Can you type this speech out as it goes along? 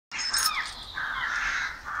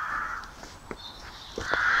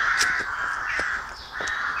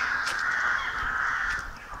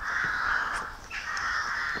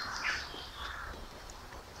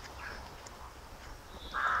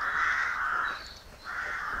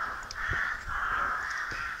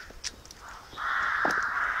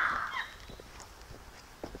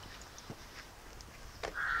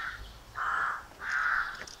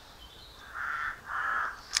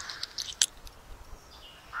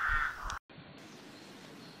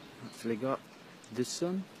actually got the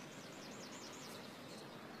sun.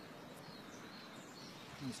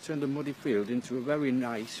 It's turned a muddy field into a very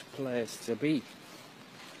nice place to be.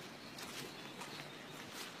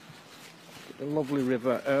 The lovely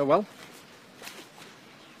river Irwell.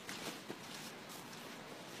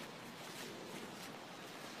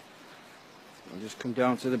 I'll just come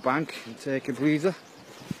down to the bank and take a breather.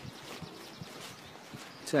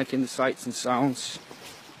 Take in the sights and sounds.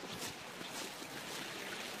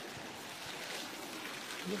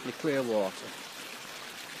 Lovely clear water.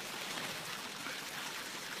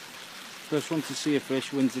 First one to see a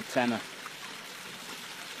fish wins a tenner.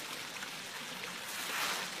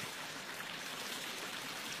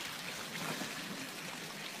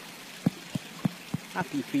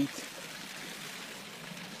 Happy feet.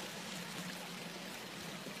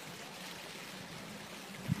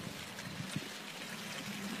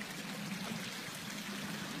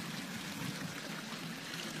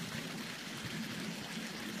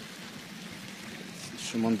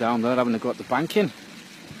 Someone down there having a go at the banking.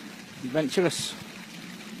 Adventurous.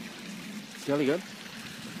 Jolly good.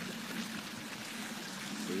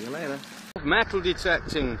 See you later. Metal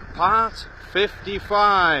detecting, part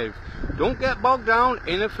 55. Don't get bogged down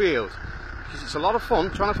in a field, because it's a lot of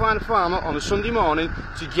fun trying to find a farmer on a Sunday morning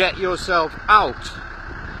to get yourself out,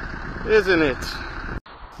 isn't it?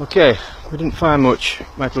 Okay, we didn't find much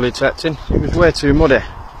metal detecting. It was way too muddy.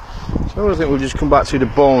 So I think we'll just come back to the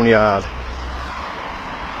boneyard.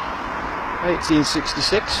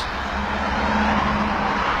 1866.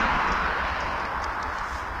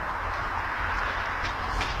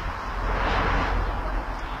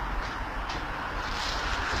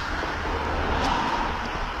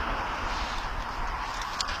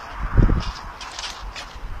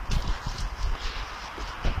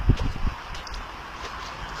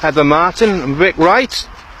 Heather Martin and Vic Wright.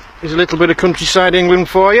 Here's a little bit of countryside England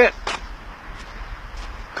for you.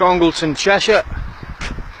 Congleton, Cheshire.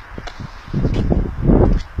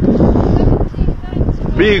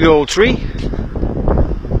 Big old tree,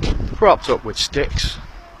 propped up with sticks,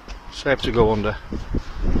 safe to go under.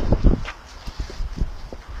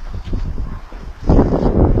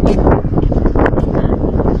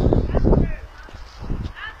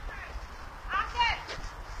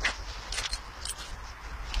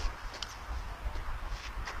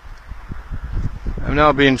 I'm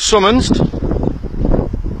now being summoned.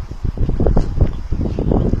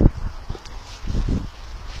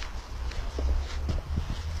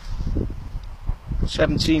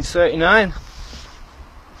 $17.39.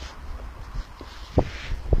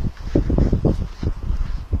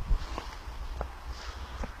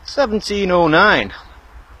 $17.09.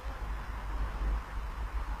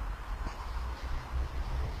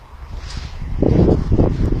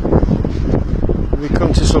 We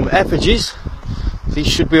come to some effigies. These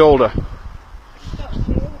should be older.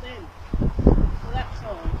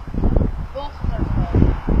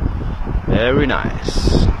 Very nice.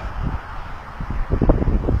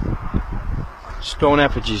 Stone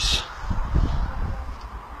effigies.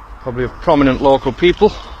 Probably of prominent local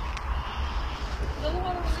people.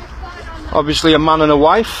 Obviously a man and a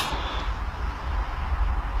wife.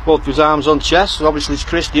 Both with his arms on chest. So obviously it's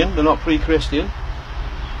Christian, they're not pre-Christian.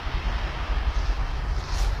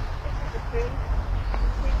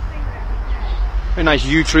 Very nice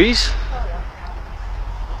yew trees.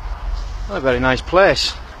 A very nice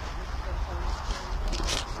place.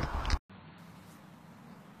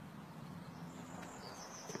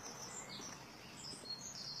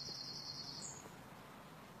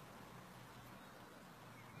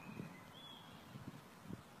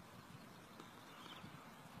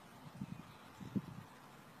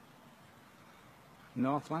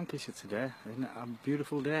 North Lancashire today, isn't it a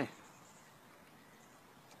beautiful day?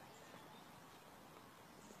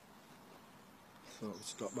 Thought we'd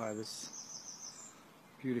stop by this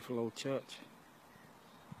beautiful old church.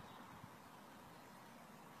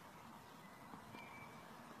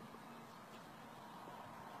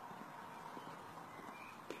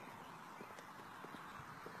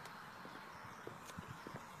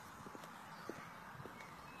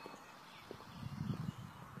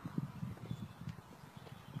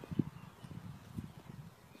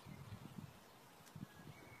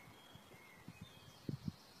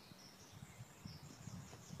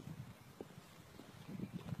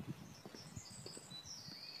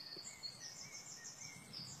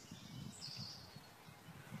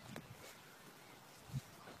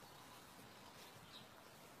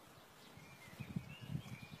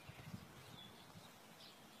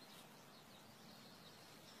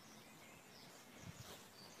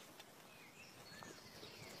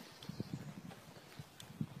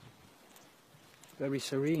 Very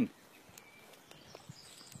serene.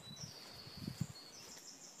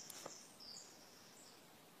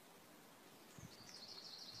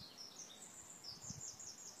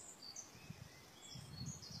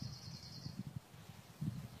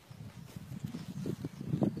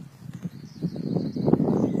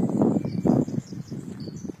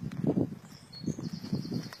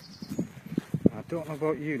 don't know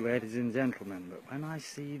about you, ladies and gentlemen, but when I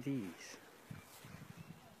see these,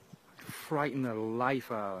 I frighten the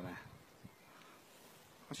life out of me.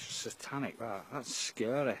 That's just satanic, that. That's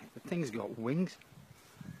scary. The thing's got wings.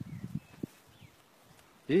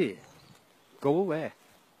 Yeah. Go away.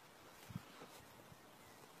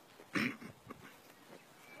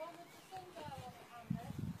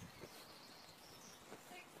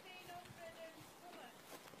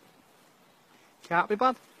 Can't be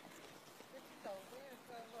bad.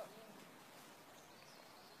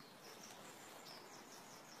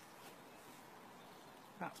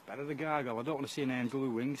 That's better, the gargoyle. I don't want to see an angel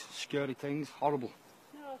with wings. Scary things, horrible.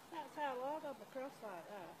 No, that's our Lord on the cross like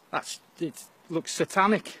that. It looks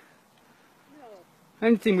satanic. No.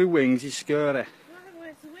 Anything with wings is scary.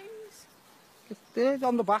 Where's the wings? They're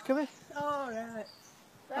on the back of it. Oh, right.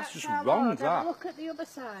 That's just our wrong, Lord. that. Have a look at the other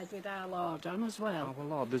side with our Lord on as well. Oh,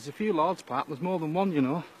 Lord, there's a few Lords, Pat. There's more than one, you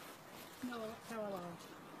know. No, that's our Lord.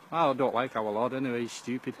 Well, I don't like our Lord anyway, he's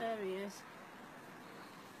stupid. There he is.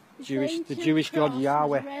 The Jewish God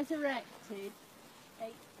Yahweh. Was resurrected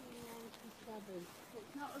 1897.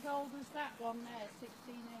 It's not as old as that one there,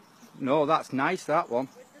 1680. No, that's nice, that one.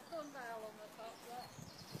 With the sundial on the top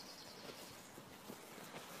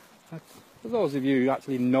there. For those of you who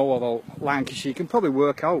actually know about Lancashire, you can probably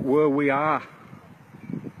work out where we are.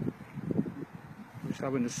 Just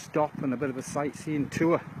having a stop and a bit of a sightseeing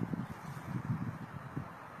tour.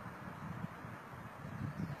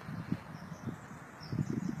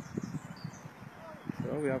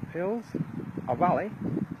 So we have hills, a valley,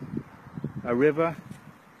 a river,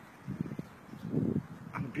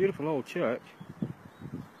 and a beautiful old church.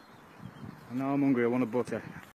 And now I'm hungry, I want a butter.